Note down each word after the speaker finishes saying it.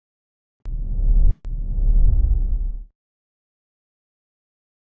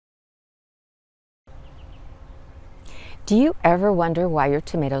Do you ever wonder why your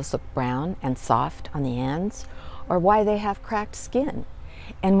tomatoes look brown and soft on the ends, or why they have cracked skin?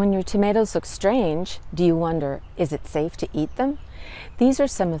 And when your tomatoes look strange, do you wonder, is it safe to eat them? These are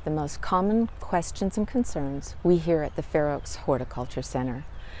some of the most common questions and concerns we hear at the Fair Oaks Horticulture Center.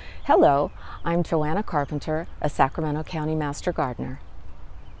 Hello, I'm Joanna Carpenter, a Sacramento County Master Gardener.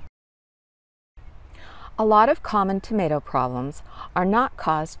 A lot of common tomato problems are not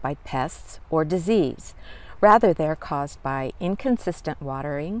caused by pests or disease. Rather, they're caused by inconsistent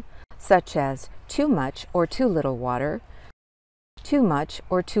watering, such as too much or too little water, too much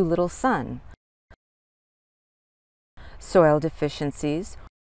or too little sun, soil deficiencies,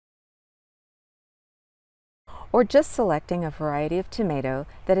 or just selecting a variety of tomato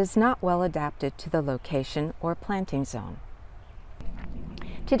that is not well adapted to the location or planting zone.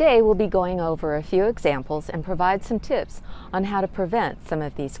 Today we'll be going over a few examples and provide some tips on how to prevent some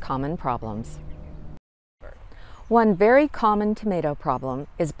of these common problems. One very common tomato problem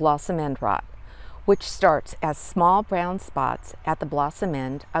is blossom end rot, which starts as small brown spots at the blossom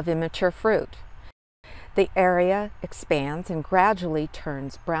end of immature fruit. The area expands and gradually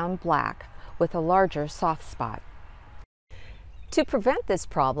turns brown-black with a larger soft spot. To prevent this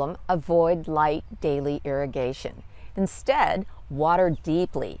problem, avoid light daily irrigation. Instead, water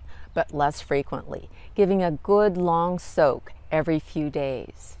deeply but less frequently, giving a good long soak every few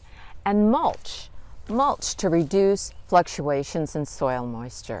days. And mulch to reduce fluctuations in soil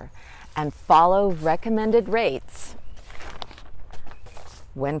moisture, and follow recommended rates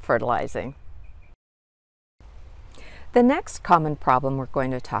when fertilizing. The next common problem we're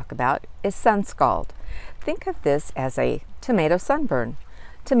going to talk about is sunscald. Think of this as a tomato sunburn.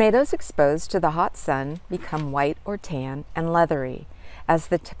 Tomatoes exposed to the hot sun become white or tan and leathery. As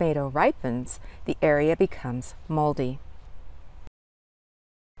the tomato ripens, the area becomes moldy.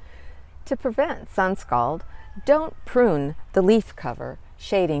 To prevent sunscald, don't prune the leaf cover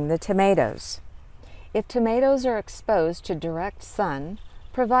shading the tomatoes. If tomatoes are exposed to direct sun,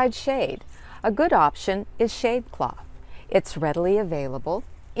 provide shade. A good option is shade cloth. It's readily available,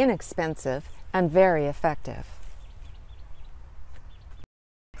 inexpensive, and very effective.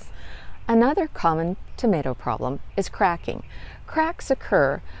 Another common tomato problem is cracking. Cracks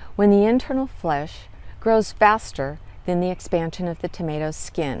occur when the internal flesh grows faster than the expansion of the tomato's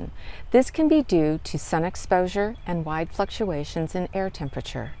skin. This can be due to sun exposure and wide fluctuations in air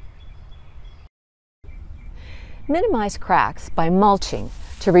temperature. Minimize cracks by mulching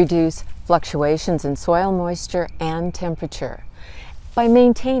to reduce fluctuations in soil moisture and temperature, by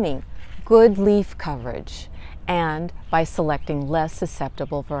maintaining good leaf coverage, and by selecting less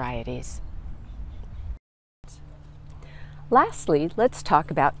susceptible varieties. Lastly, let's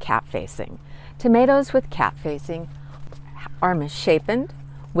talk about catfacing. Tomatoes with catfacing are misshapen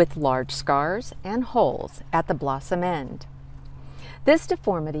with large scars and holes at the blossom end. This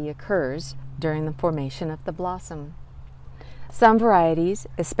deformity occurs during the formation of the blossom. Some varieties,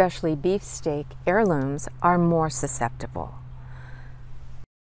 especially beefsteak heirlooms, are more susceptible.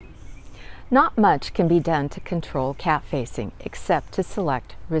 Not much can be done to control catfacing except to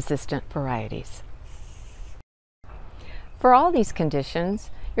select resistant varieties. For all these conditions,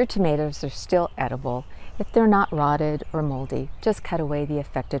 your tomatoes are still edible. If they're not rotted or moldy, just cut away the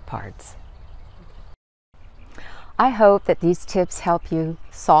affected parts. I hope that these tips help you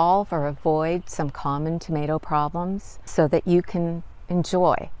solve or avoid some common tomato problems so that you can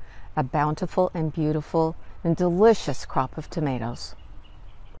enjoy a bountiful and beautiful and delicious crop of tomatoes.